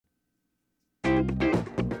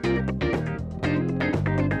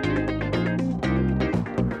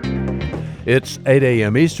It's 8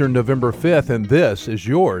 a.m. Eastern, November 5th, and this is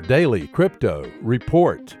your Daily Crypto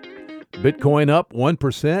Report. Bitcoin up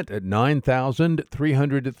 1% at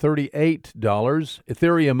 $9,338.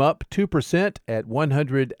 Ethereum up 2% at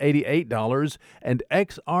 $188. And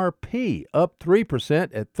XRP up 3%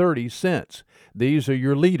 at 30 cents. These are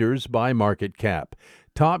your leaders by market cap.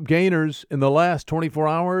 Top gainers in the last 24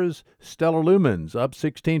 hours, Stellar Lumens up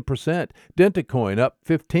 16%, Dentacoin up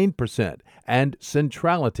 15%, and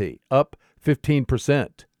Centrality up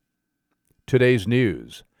 15%. Today's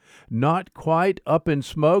news. Not quite up in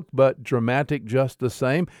smoke, but dramatic just the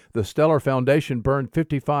same. The Stellar Foundation burned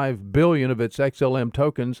 55 billion of its XLM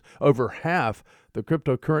tokens, over half the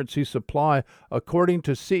cryptocurrency supply, according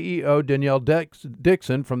to CEO Danielle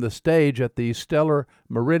Dixon from the stage at the Stellar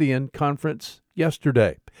Meridian conference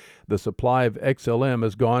yesterday. The supply of XLM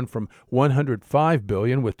has gone from 105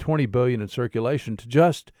 billion with 20 billion in circulation to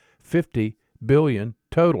just 50 billion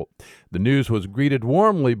total. The news was greeted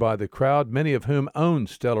warmly by the crowd, many of whom own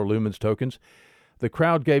Stellar Lumens tokens. The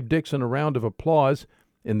crowd gave Dixon a round of applause.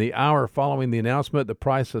 In the hour following the announcement, the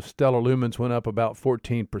price of Stellar Lumens went up about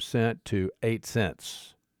 14% to 8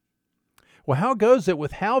 cents. Well, how goes it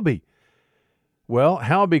with Houbi? Well,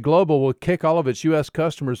 Houbi Global will kick all of its U.S.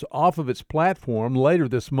 customers off of its platform later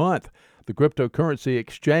this month. The cryptocurrency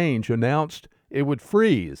exchange announced it would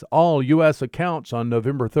freeze all U.S. accounts on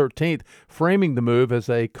November 13th, framing the move as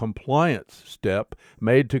a compliance step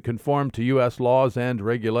made to conform to U.S. laws and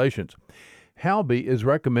regulations. Houbi is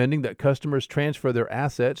recommending that customers transfer their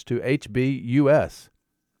assets to HBUS.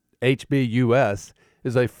 HBUS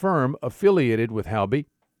is a firm affiliated with Houbi.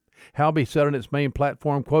 Houbi said on its main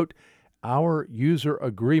platform, quote, "Our user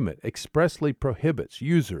agreement expressly prohibits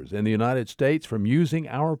users in the United States from using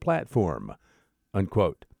our platform,"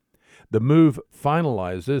 unquote. The move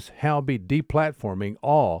finalizes Houbi deplatforming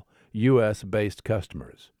all U.S.-based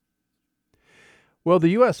customers. Well, the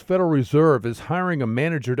U.S. Federal Reserve is hiring a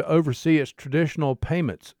manager to oversee its traditional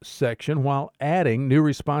payments section while adding new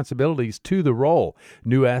responsibilities to the role.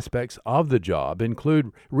 New aspects of the job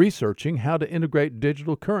include researching how to integrate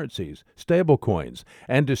digital currencies, stablecoins,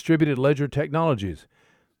 and distributed ledger technologies.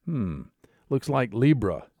 Looks like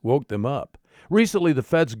Libra woke them up. Recently, the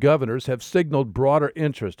Fed's governors have signaled broader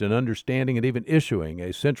interest in understanding and even issuing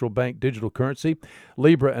a central bank digital currency.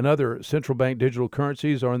 Libra and other central bank digital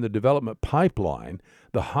currencies are in the development pipeline.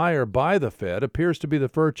 The hire by the Fed appears to be the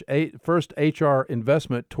first HR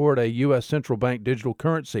investment toward a U.S. central bank digital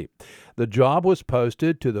currency. The job was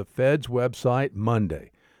posted to the Fed's website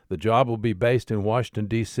Monday. The job will be based in Washington,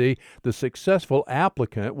 D.C. The successful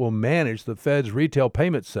applicant will manage the Fed's retail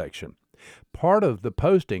payments section. Part of the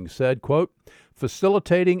posting said, quote,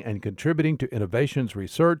 "Facilitating and contributing to innovations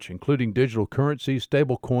research, including digital currencies,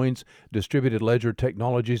 stable coins, distributed ledger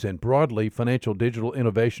technologies, and broadly financial digital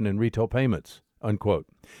innovation and retail payments," unquote.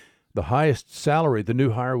 The highest salary the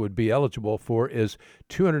new hire would be eligible for is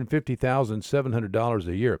 $250,700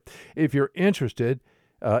 a year. If you're interested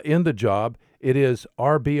in the job, it is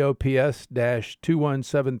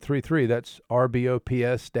RBOPS-21733. That's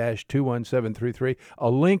RBOPS-21733.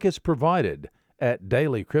 A link is provided at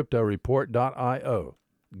dailycryptoreport.io.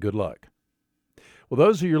 Good luck. Well,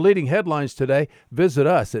 those are your leading headlines today. Visit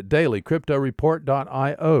us at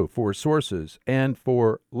dailycryptoreport.io for sources and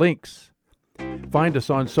for links. Find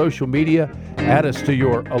us on social media, add us to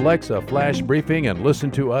your Alexa flash briefing, and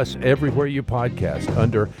listen to us everywhere you podcast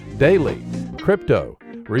under Daily Crypto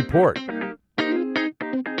Report.